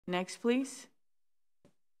Next, please.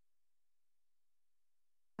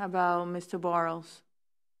 How about Mr. Boros?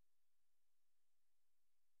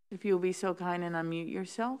 If you'll be so kind and unmute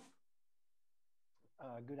yourself.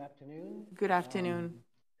 Good afternoon. Good afternoon.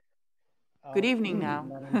 Good evening now.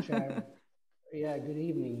 Madam Chair. Yeah, good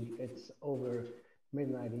evening. It's over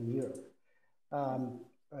midnight in Europe.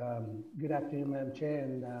 Good afternoon, Madam Chair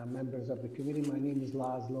and members of the committee. My name is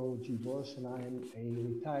Laszlo G, and I am a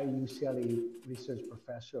retired UCLA research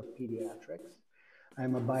professor of pediatrics.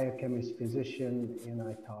 I'm a biochemist physician and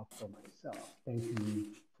I talk for myself. Thank you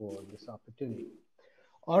for this opportunity.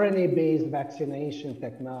 RNA-based vaccination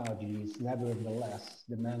technologies, nevertheless,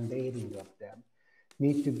 the mandating of them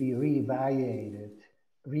need to be reevaluated,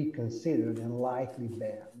 reconsidered, and likely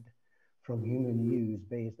banned from human use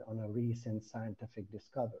based on a recent scientific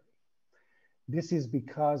discovery. This is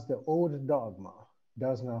because the old dogma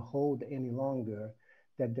does not hold any longer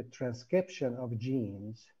that the transcription of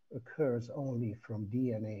genes occurs only from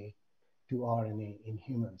DNA to RNA in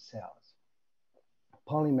human cells.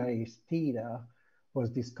 Polymerase theta was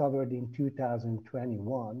discovered in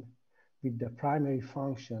 2021 with the primary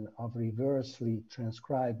function of reversely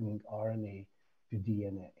transcribing RNA to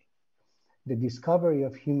DNA. The discovery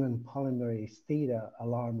of human polymerase theta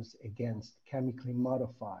alarms against chemically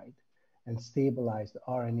modified and stabilized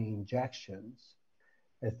RNA injections,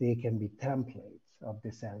 as they can be templates of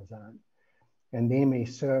this enzyme, and they may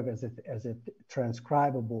serve as a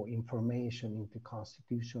transcribable information into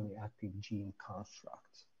constitutionally active gene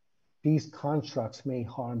constructs. These constructs may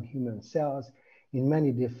harm human cells in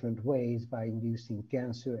many different ways by inducing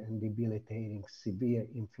cancer and debilitating severe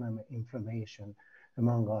inflammation,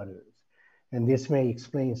 among others. And this may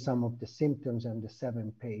explain some of the symptoms and the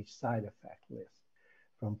 7-page side effect list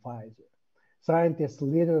from Pfizer. Scientists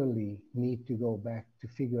literally need to go back to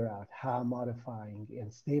figure out how modifying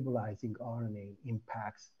and stabilizing RNA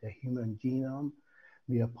impacts the human genome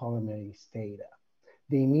via polymerase theta.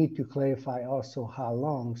 They need to clarify also how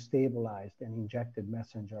long stabilized and injected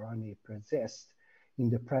messenger RNA persists in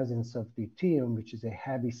the presence of deuterium, which is a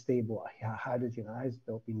heavy stable hydrogen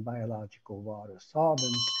isotope in biological water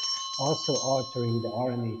solvents, also altering the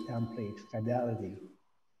RNA template fidelity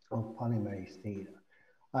of polymerase theta.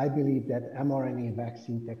 I believe that mRNA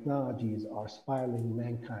vaccine technologies are spiraling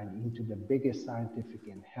mankind into the biggest scientific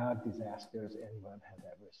and health disasters anyone has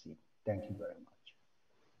ever seen. Thank you very much.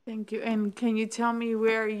 Thank you. And can you tell me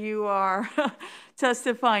where you are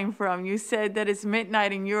testifying from? You said that it's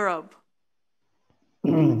midnight in Europe.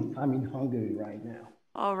 I'm in Hungary right now.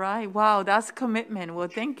 All right. Wow, that's commitment. Well,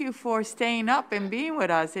 thank you for staying up and being with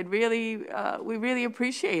us. It really, we really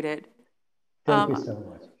appreciate it. Thank you so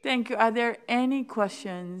much. Thank you. Are there any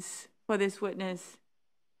questions for this witness?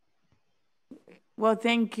 Well,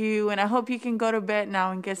 thank you. And I hope you can go to bed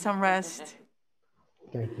now and get some rest.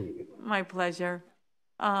 Thank you. My pleasure.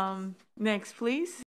 Next, please.